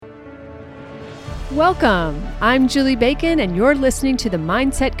Welcome. I'm Julie Bacon, and you're listening to the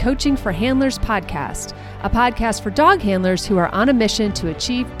Mindset Coaching for Handlers podcast, a podcast for dog handlers who are on a mission to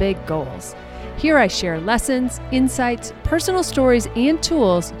achieve big goals. Here I share lessons, insights, personal stories, and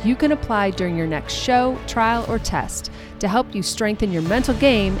tools you can apply during your next show, trial, or test to help you strengthen your mental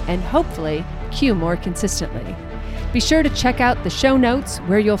game and hopefully cue more consistently. Be sure to check out the show notes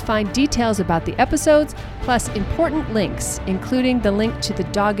where you'll find details about the episodes, plus important links, including the link to the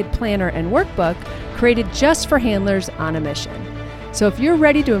Dogged Planner and Workbook created just for handlers on a mission. So if you're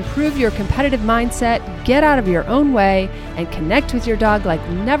ready to improve your competitive mindset, get out of your own way, and connect with your dog like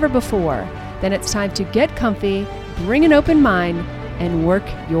never before, then it's time to get comfy, bring an open mind, and work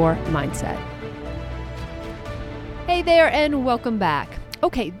your mindset. Hey there, and welcome back.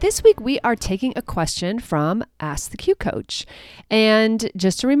 Okay, this week we are taking a question from Ask the Q Coach. And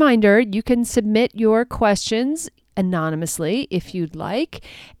just a reminder, you can submit your questions anonymously if you'd like.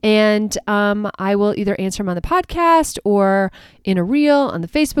 And I will either answer them on the podcast or in a reel on the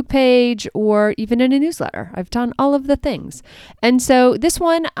Facebook page or even in a newsletter. I've done all of the things. And so this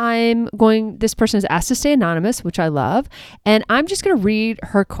one, this person is asked to stay anonymous, which I love. And I'm just going to read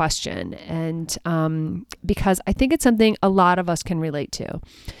her question. And because I think it's something a lot of us can relate to.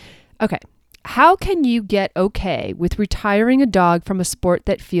 Okay. How can you get okay with retiring a dog from a sport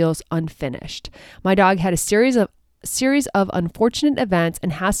that feels unfinished? My dog had a series of unfortunate events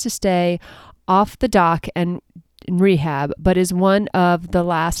and has to stay off the dock and in rehab, but is one of the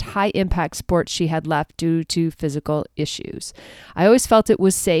last high impact sports she had left due to physical issues. I always felt it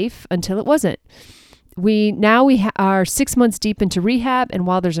was safe until it wasn't. We are 6 months deep into rehab, and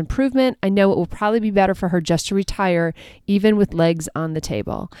while there's improvement, I know it will probably be better for her just to retire, even with legs on the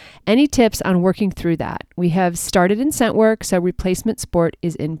table. Any tips on working through that? We have started in scent work, so replacement sport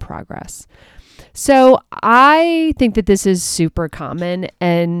is in progress. So I think that this is super common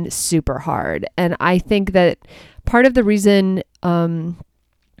and super hard. And I think that part of the reason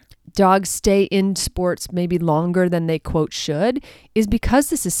dogs stay in sports maybe longer than they quote should is because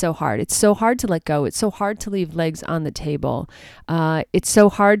this is so hard. It's so hard to let go. It's so hard to leave legs on the table. It's so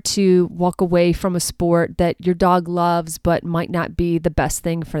hard to walk away from a sport that your dog loves but might not be the best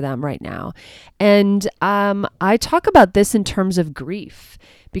thing for them right now. And I talk about this in terms of grief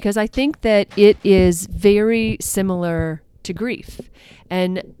because I think that it is very similar to grief.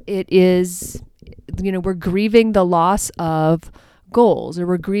 And it is, we're grieving the loss of goals, or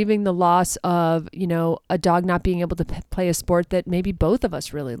we're grieving the loss of, a dog not being able to play a sport that maybe both of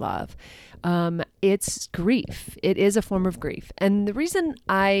us really love. It's grief. It is a form of grief. And the reason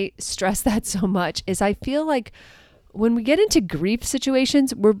I stress that so much is I feel like when we get into grief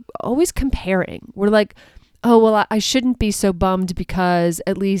situations, we're always comparing. We're like, oh, well, I shouldn't be so bummed because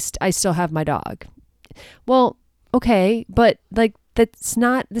at least I still have my dog. Well, okay, but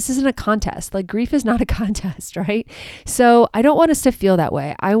this isn't a contest. Grief is not a contest, right? So I don't want us to feel that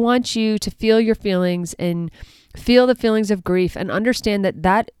way. I want you to feel your feelings and feel the feelings of grief and understand that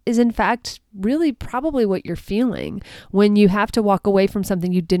that is in fact really probably what you're feeling when you have to walk away from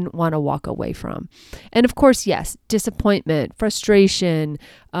something you didn't want to walk away from. And of course, yes, disappointment, frustration,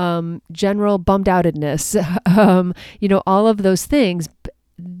 general bummed outedness, all of those things,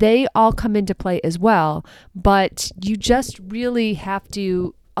 they all come into play as well, but you just really have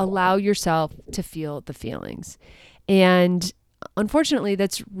to allow yourself to feel the feelings. And unfortunately,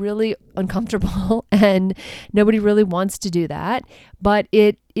 that's really uncomfortable and nobody really wants to do that, but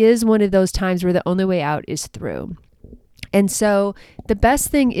it is one of those times where the only way out is through. And so the best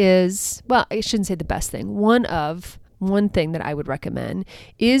thing is, well, I shouldn't say the best thing. One thing that I would recommend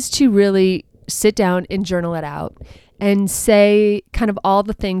is to really sit down and journal it out and say kind of all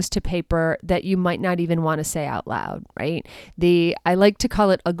the things to paper that you might not even want to say out loud, right? I like to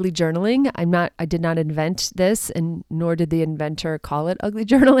call it ugly journaling. I did not invent this, and nor did the inventor call it ugly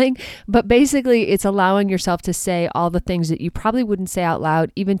journaling, but basically it's allowing yourself to say all the things that you probably wouldn't say out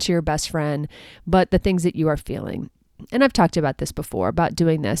loud, even to your best friend, but the things that you are feeling. And I've talked about this before, about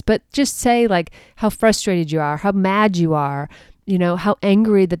doing this, but just say how frustrated you are, how mad you are, how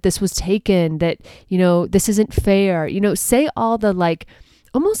angry that this was taken, that, this isn't fair, say all the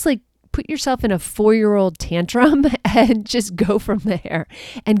almost put yourself in a 4-year-old tantrum and just go from there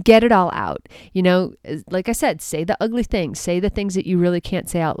and get it all out. Like I said, say the ugly things, say the things that you really can't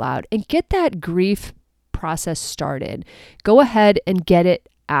say out loud and get that grief process started. Go ahead and get it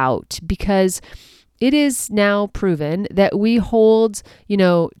out because it is now proven that we hold,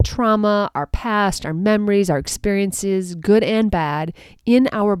 trauma, our past, our memories, our experiences, good and bad, in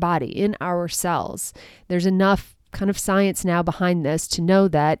our body, in our cells. There's enough kind of science now behind this to know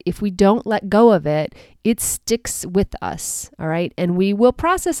that if we don't let go of it, it sticks with us, all right? And we will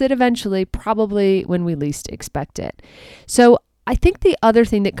process it eventually, probably when we least expect it. So I think the other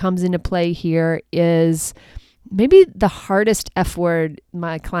thing that comes into play here is maybe the hardest F word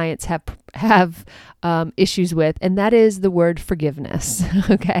my clients have issues with, and that is the word forgiveness,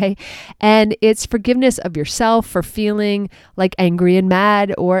 okay? And it's forgiveness of yourself for feeling like angry and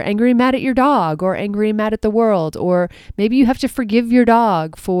mad, or angry and mad at your dog, or angry and mad at the world, or maybe you have to forgive your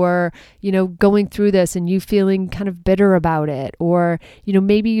dog for, going through this and you feeling kind of bitter about it, or,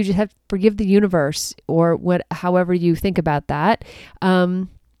 maybe you just have to forgive the universe, or however you think about that.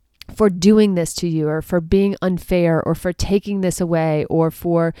 For doing this to you, or for being unfair, or for taking this away, or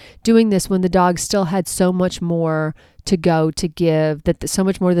for doing this when the dog still had so much more to go to give, so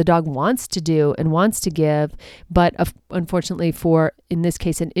much more the dog wants to do and wants to give, but unfortunately for, in this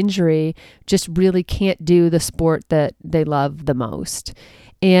case, an injury, just really can't do the sport that they love the most.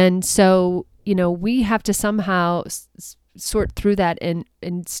 And so, we have to somehow sort through that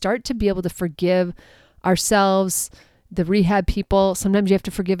and start to be able to forgive ourselves, the rehab people. Sometimes you have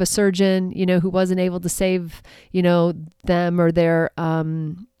to forgive a surgeon, who wasn't able to save, them or their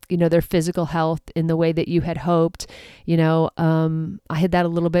physical health in the way that you had hoped. I had that a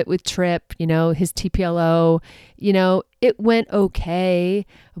little bit with Trip, his TPLO, it went okay,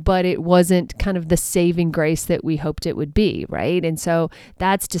 but it wasn't kind of the saving grace that we hoped it would be, right? And so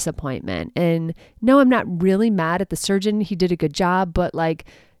that's disappointment. And no, I'm not really mad at the surgeon. He did a good job, but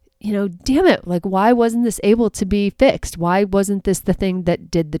damn it, why wasn't this able to be fixed? Why wasn't this the thing that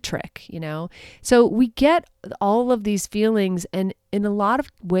did the trick, So we get all of these feelings, and in a lot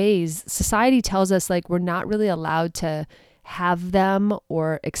of ways, society tells us we're not really allowed to have them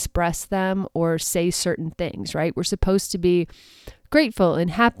or express them or say certain things, right? We're supposed to be grateful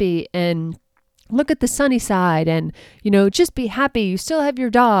and happy and look at the sunny side and, just be happy. You still have your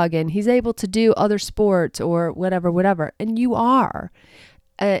dog and he's able to do other sports or whatever. And you are.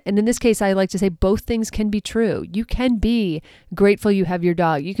 And in this case, I like to say both things can be true. You can be grateful you have your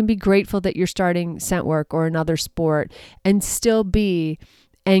dog. You can be grateful that you're starting scent work or another sport and still be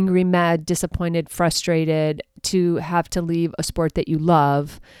angry, mad, disappointed, frustrated to have to leave a sport that you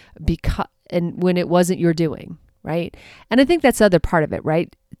love and when it wasn't your doing, right? And I think that's the other part of it,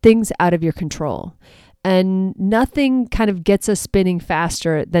 right? Things out of your control. And nothing kind of gets us spinning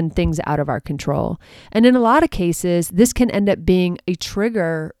faster than things out of our control. And in a lot of cases, this can end up being a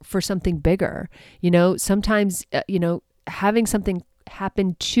trigger for something bigger. Sometimes, having something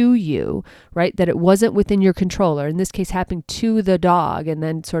happen to you, right, that it wasn't within your control, or in this case, happening to the dog and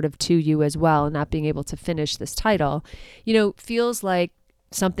then sort of to you as well, and not being able to finish this title, feels like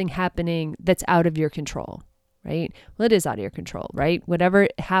something happening that's out of your control, right? Well, it is out of your control, right? Whatever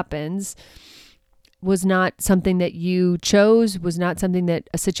happens was not something that you chose, was not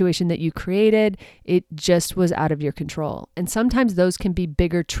a situation that you created. It just was out of your control. And sometimes those can be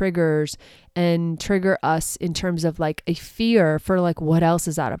bigger triggers and trigger us in terms of a fear for what else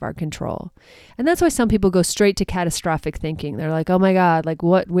is out of our control. And that's why some people go straight to catastrophic thinking. They're like, oh my God,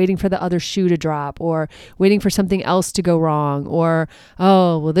 waiting for the other shoe to drop, or waiting for something else to go wrong, or,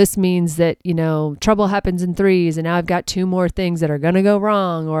 oh, well, this means that, trouble happens in threes and now I've got two more things that are going to go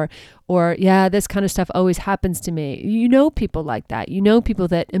wrong, or yeah, this kind of stuff always happens to me. People like that. People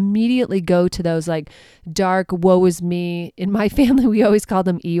that immediately go to those dark, woe is me. In my family, we always call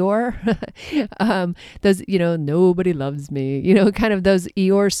them Eeyore. Those, nobody loves me, kind of those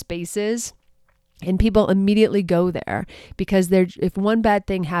Eeyore spaces. And people immediately go there because if one bad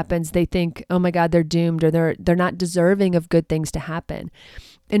thing happens, they think, oh my God, they're doomed, or they're not deserving of good things to happen.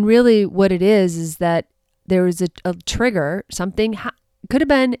 And really what it is that there is a trigger, something could have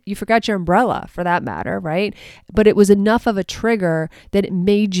been you forgot your umbrella, for that matter, right? But it was enough of a trigger that it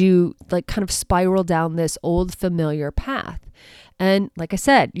made you kind of spiral down this old familiar path. And like I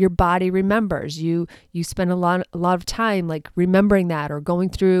said, your body remembers. You spend a lot of time remembering that, or going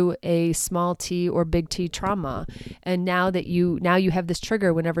through a small T or big T trauma. And now you have this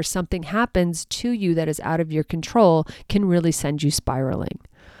trigger whenever something happens to you that is out of your control, can really send you spiraling.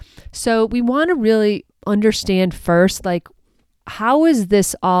 So we want to really understand first, how is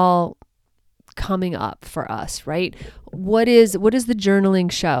this all coming up for us, right? What does the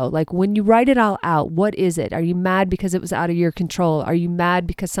journaling show? When you write it all out, what is it? Are you mad because it was out of your control? Are you mad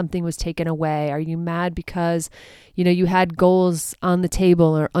because something was taken away? Are you mad because, you had goals on the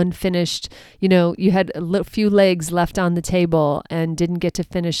table or unfinished, you had a few legs left on the table and didn't get to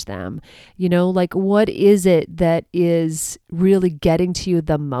finish them? What is it that is really getting to you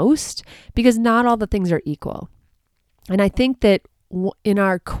the most? Because not all the things are equal. And I think that in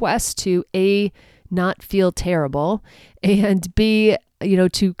our quest to not feel terrible, and B,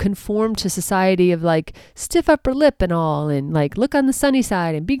 to conform to society of like stiff upper lip and all, and like look on the sunny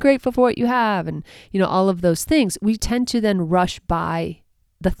side and be grateful for what you have, and all of those things, we tend to then rush by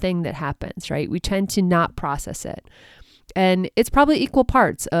the thing that happens, right? We tend to not process it. And it's probably equal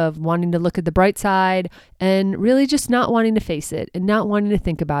parts of wanting to look at the bright side and really just not wanting to face it and not wanting to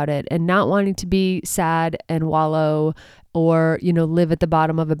think about it and not wanting to be sad and wallow or, live at the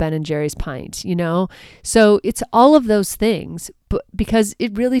bottom of a Ben and Jerry's pint, So it's all of those things, but because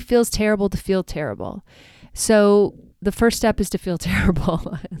it really feels terrible to feel terrible. So the first step is to feel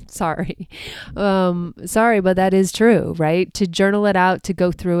terrible. Sorry, but that is true, right? To journal it out, to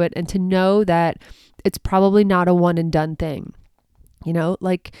go through it, and to know that it's probably not a one and done thing.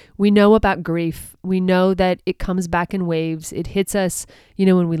 Like we know about grief. We know that it comes back in waves. It hits us,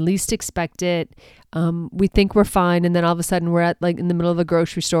 when we least expect it. We think we're fine. And then all of a sudden we're at like in the middle of a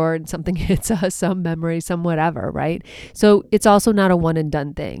grocery store and something hits us, some memory, some whatever, right? So it's also not a one and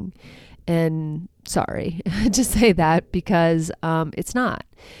done thing. And sorry to say that because it's not.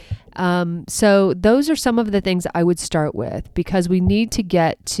 So those are some of the things I would start with, because we need to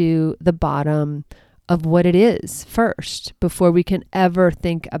get to the bottom of what it is first before we can ever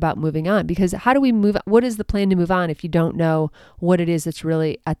think about moving on. Because how do we move? What is the plan to move on if you don't know what it is that's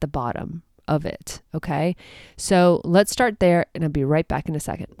really at the bottom of it? Okay. So let's start there, and I'll be right back in a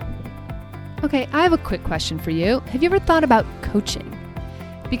second. Okay. I have a quick question for you. Have you ever thought about coaching?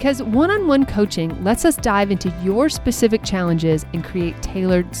 Because one-on-one coaching lets us dive into your specific challenges and create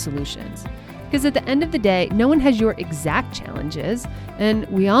tailored solutions. Because at the end of the day, no one has your exact challenges, and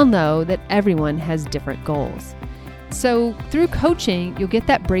we all know that everyone has different goals. So through coaching, you'll get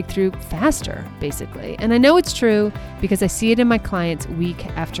that breakthrough faster, basically. And I know it's true because I see it in my clients week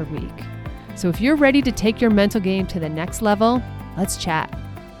after week. So if you're ready to take your mental game to the next level, let's chat.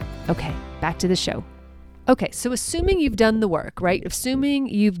 Okay, back to the show. Okay, so assuming you've done the work, right? Assuming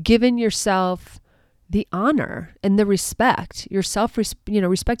you've given yourself the honor and the respect,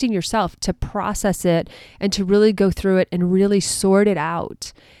 respecting yourself to process it and to really go through it and really sort it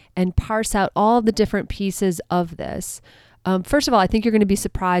out and parse out all the different pieces of this. First of all, I think you're going to be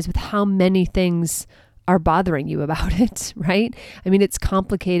surprised with how many things are bothering you about it, right? I mean, it's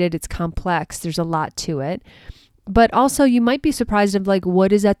complicated, it's complex, there's a lot to it. But also you might be surprised of like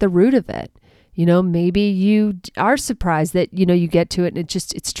what is at the root of it. Maybe you are surprised that, you get to it and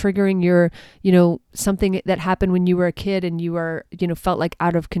it's triggering your, something that happened when you were a kid and you were, felt like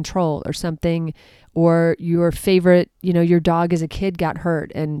out of control or something, or your favorite, your dog as a kid got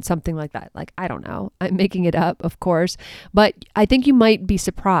hurt and something like that. Like, I don't know, I'm making it up, of course, but I think you might be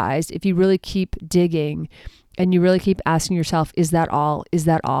surprised if you really keep digging and you really keep asking yourself, is that all? Is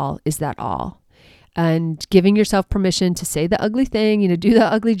that all? Is that all? And giving yourself permission to say the ugly thing, do the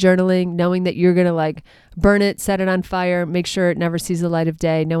ugly journaling, knowing that you're going to like burn it, set it on fire, make sure it never sees the light of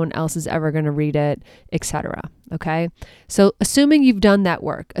day. No one else is ever going to read it, etc. Okay. So assuming you've done that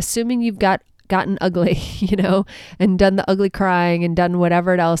work, assuming you've gotten ugly, and done the ugly crying and done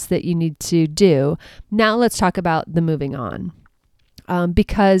whatever else that you need to do. Now let's talk about the moving on.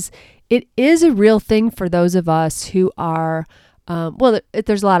 Because it is a real thing for those of us who are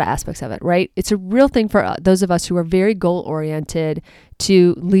there's a lot of aspects of it, right? It's a real thing for those of us who are very goal-oriented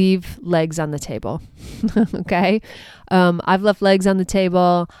to leave legs on the table. Okay. I've left legs on the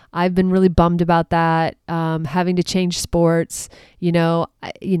table. I've been really bummed about that. Having to change sports, and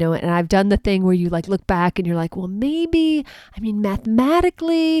I've done the thing where you like look back and you're like, well, maybe,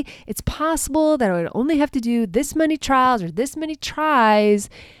 mathematically it's possible that I would only have to do this many trials or this many tries,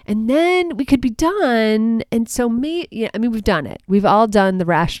 and then we could be done. And so we've done it. We've all done the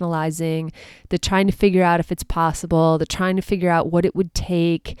rationalizing, the trying to figure out if it's possible, the trying to figure out what it would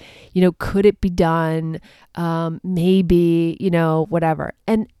take, could it be done? Maybe, whatever.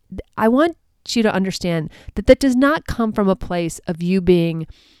 And I want you to understand that does not come from a place of you being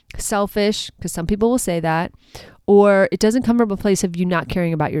selfish, because some people will say that, or it doesn't come from a place of you not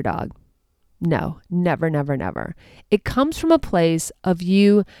caring about your dog. No, never, never, never. It comes from a place of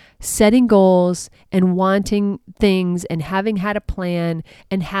you setting goals and wanting things and having had a plan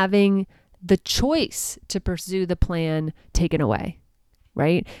and having the choice to pursue the plan taken away.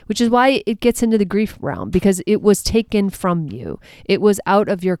 Right? Which is why it gets into the grief realm, because it was taken from you. It was out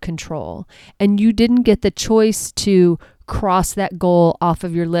of your control, and you didn't get the choice to cross that goal off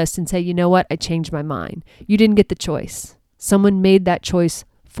of your list and say, you know what? I changed my mind. You didn't get the choice. Someone made that choice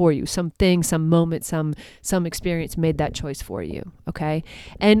for you. Something, some moment, some experience made that choice for you. Okay.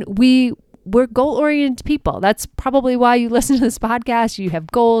 And we we're goal-oriented people. That's probably why you listen to this podcast. You have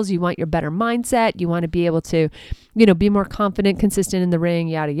goals. You want your better mindset. You want to be able to, be more confident, consistent in the ring,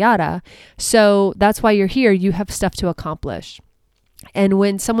 yada, yada. So that's why you're here. You have stuff to accomplish. And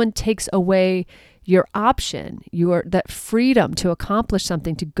when someone takes away your option, that freedom to accomplish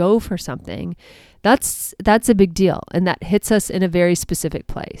something, to go for something, that's a big deal. And that hits us in a very specific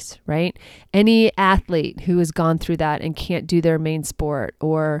place, right? Any athlete who has gone through that and can't do their main sport,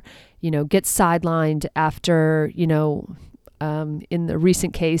 or, gets sidelined after, in the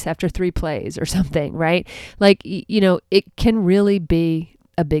recent case, after 3 plays or something, right? Like, it can really be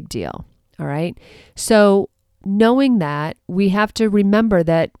a big deal. All right. So knowing that, we have to remember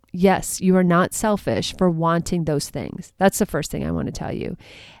that, yes, you are not selfish for wanting those things. That's the first thing I want to tell you.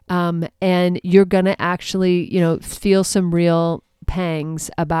 And you're going to actually, feel some real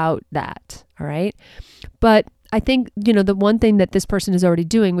pangs about that. All right. But I think, the one thing that this person is already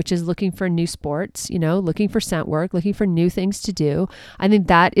doing, which is looking for new sports, looking for scent work, looking for new things to do. I think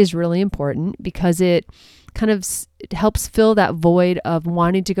that is really important because it kind of helps fill that void of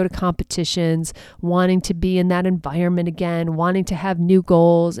wanting to go to competitions, wanting to be in that environment again, wanting to have new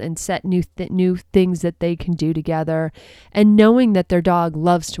goals and set new things that they can do together, and knowing that their dog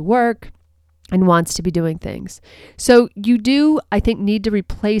loves to work and wants to be doing things. So you do, I think, need to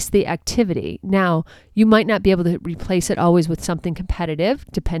replace the activity. Now, you might not be able to replace it always with something competitive,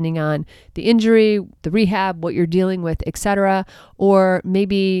 depending on the injury, the rehab, what you're dealing with, etc. Or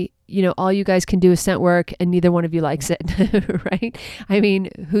maybe, all you guys can do is scent work and neither one of you likes it, right? I mean,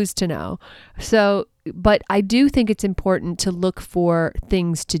 who's to know? So, but I do think it's important to look for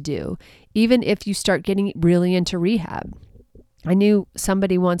things to do, even if you start getting really into rehab. I knew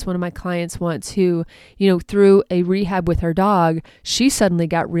somebody once, one of my clients once, who, through a rehab with her dog, she suddenly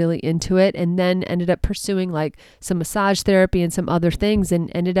got really into it and then ended up pursuing like some massage therapy and some other things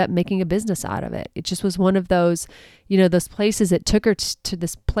and ended up making a business out of it. It just was one of those, those places that took her to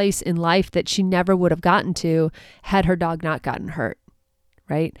this place in life that she never would have gotten to had her dog not gotten hurt.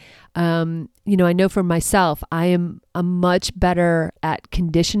 Right. I know for myself, I'm much better at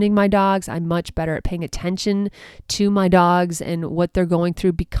conditioning my dogs. I'm much better at paying attention to my dogs and what they're going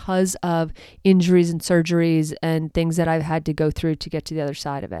through because of injuries and surgeries and things that I've had to go through to get to the other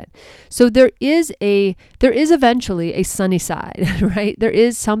side of it. So there is eventually a sunny side, right? There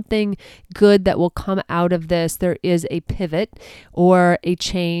is something good that will come out of this. There is a pivot or a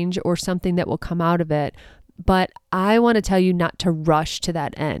change or something that will come out of it. But I want to tell you not to rush to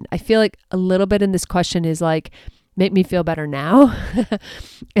that end. I feel like a little bit in this question is like, make me feel better now.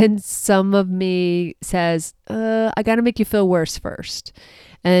 And some of me says, I got to make you feel worse first.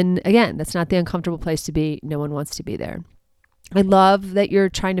 And again, that's not the uncomfortable place to be. No one wants to be there. I love that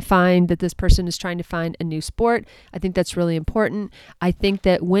this person is trying to find a new sport. I think that's really important. I think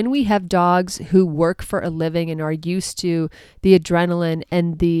that when we have dogs who work for a living and are used to the adrenaline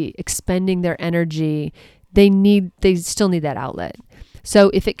and the expending their energy, they still need that outlet. So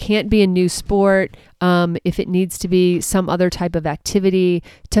if it can't be a new sport, if it needs to be some other type of activity,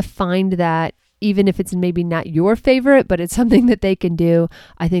 to find that, even if it's maybe not your favorite, but it's something that they can do,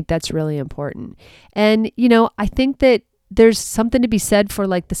 I think that's really important. And, I think that there's something to be said for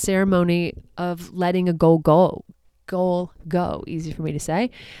like the ceremony of letting a goal go, easy for me to say.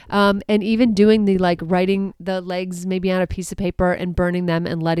 And even doing the writing the legs maybe on a piece of paper and burning them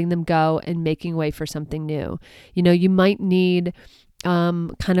and letting them go and making way for something new. You might need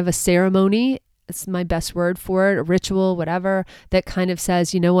kind of a ceremony. It's my best word for it, a ritual, whatever, that kind of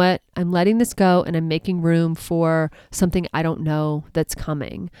says, you know what, I'm letting this go and I'm making room for something I don't know that's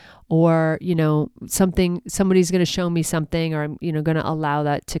coming. Or, somebody's going to show me something, or I'm, going to allow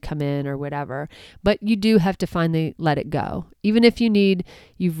that to come in or whatever. But you do have to finally let it go. Even if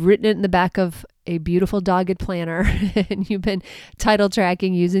you've written it in the back of a beautiful dogged planner and you've been title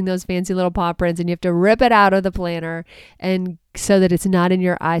tracking using those fancy little paw prints and you have to rip it out of the planner and so that it's not in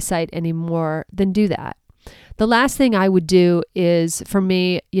your eyesight anymore, then do that. The last thing I would do is, for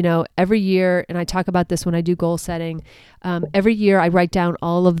me, every year, and I talk about this when I do goal setting, every year I write down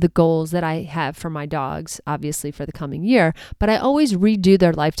all of the goals that I have for my dogs, obviously for the coming year, but I always redo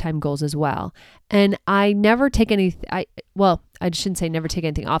their lifetime goals as well. And I never take I shouldn't say never take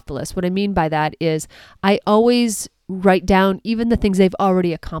anything off the list. What I mean by that is I always write down even the things they've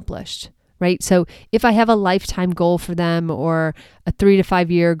already accomplished. Right? So if I have a lifetime goal for them or a 3 to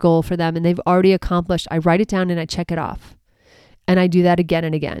 5 year goal for them and they've already accomplished, I write it down and I check it off. And I do that again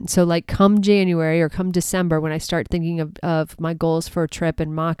and again. So like come January or come December, when I start thinking of my goals for Trip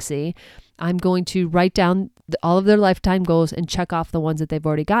and Moxie, I'm going to write down all of their lifetime goals and check off the ones that they've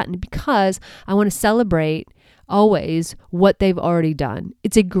already gotten, because I want to celebrate always what they've already done.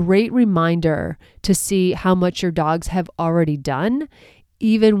 It's a great reminder to see how much your dogs have already done,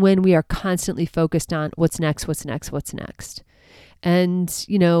 even when we are constantly focused on what's next, what's next, what's next. And,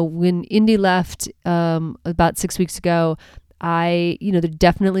 when Indy left about 6 weeks ago, I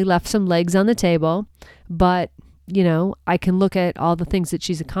definitely left some legs on the table, but I can look at all the things that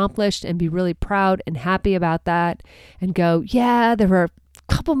she's accomplished and be really proud and happy about that and go, yeah, there were a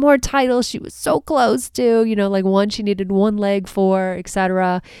couple more titles she was so close to, like one she needed one leg for,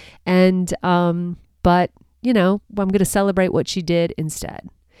 etc. And, but, I'm going to celebrate what she did instead.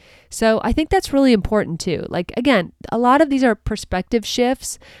 So I think that's really important too. Like, again, a lot of these are perspective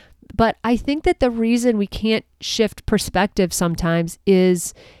shifts, but I think that the reason we can't shift perspective sometimes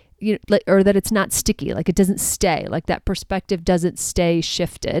is or that it's not sticky, like it doesn't stay, like that perspective doesn't stay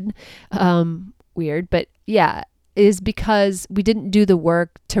shifted. Weird, but yeah, is because we didn't do the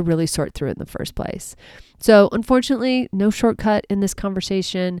work to really sort through it in the first place. So unfortunately, no shortcut in this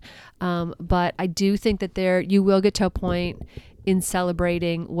conversation. But I do think that you will get to a point in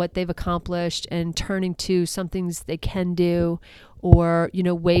celebrating what they've accomplished and turning to some things they can do, or,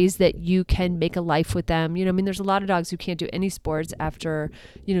 ways that you can make a life with them. There's a lot of dogs who can't do any sports after,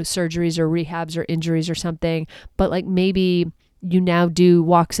 surgeries or rehabs or injuries or something, but like maybe you now do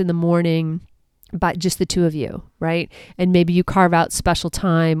walks in the morning by just the two of you, right? And maybe you carve out special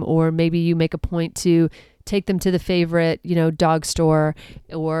time, or maybe you make a point to take them to the favorite, dog store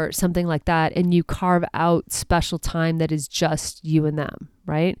or something like that. And you carve out special time that is just you and them,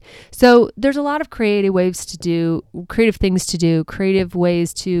 right? So there's a lot of creative things to do, creative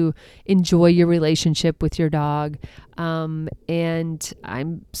ways to enjoy your relationship with your dog. And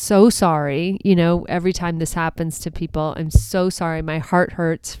I'm so sorry, every time this happens to people, I'm so sorry. My heart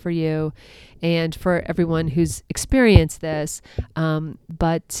hurts for you and for everyone who's experienced this.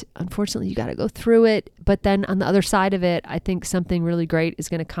 But unfortunately, you got to go through it. But then on the other side of it, I think something really great is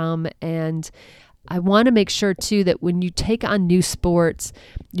going to come. And I want to make sure too that when you take on new sports,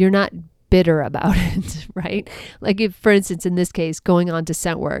 you're not bitter about it, right? Like if, for instance, in this case, going on to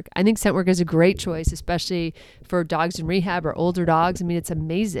scent work, I think scent work is a great choice, especially for dogs in rehab or older dogs. It's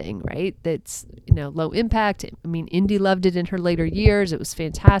amazing, right? That's, low impact. Indy loved it in her later years. It was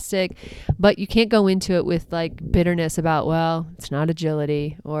fantastic, but you can't go into it with like bitterness about, well, it's not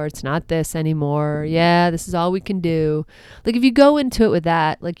agility or it's not this anymore. Yeah, this is all we can do. Like if you go into it with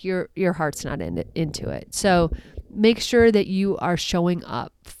that, like your heart's not into it. So make sure that you are showing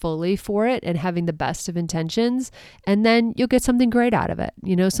up fully for it and having the best of intentions, and then you'll get something great out of it.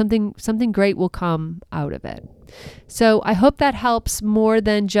 Something great will come out of it. So I hope that helps more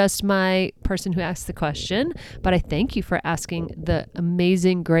than just my person who asked the question, but I thank you for asking the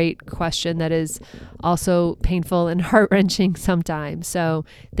amazing, great question that is also painful and heart-wrenching sometimes. So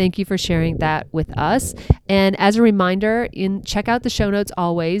thank you for sharing that with us. And as a reminder, check out the show notes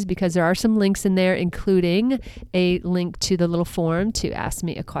always, because there are some links in there, including a link to the little form to ask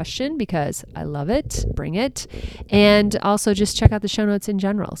me a question, because I love it. Bring it. And also just check out the show notes in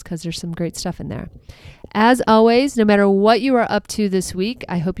general, because there's some great stuff in there. As always, no matter what you are up to this week,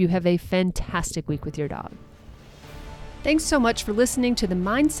 I hope you have a fantastic week with your dog. Thanks so much for listening to the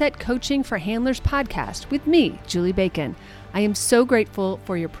Mindset Coaching for Handlers podcast with me, Julie Bacon. I am so grateful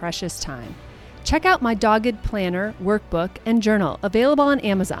for your precious time. Check out my Dogged Planner, workbook, and journal available on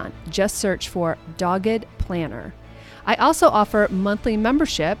Amazon. Just search for Dogged Planner. I also offer monthly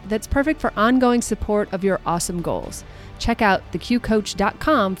membership that's perfect for ongoing support of your awesome goals. Check out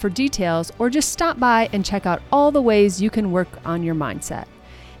theqcoach.com for details, or just stop by and check out all the ways you can work on your mindset.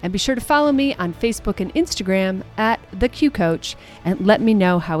 And be sure to follow me on Facebook and Instagram at theqcoach and let me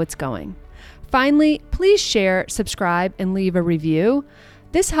know how it's going. Finally, please share, subscribe, and leave a review.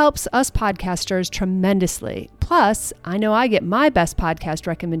 This helps us podcasters tremendously. Plus, I know I get my best podcast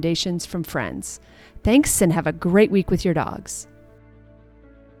recommendations from friends. Thanks, and have a great week with your dogs.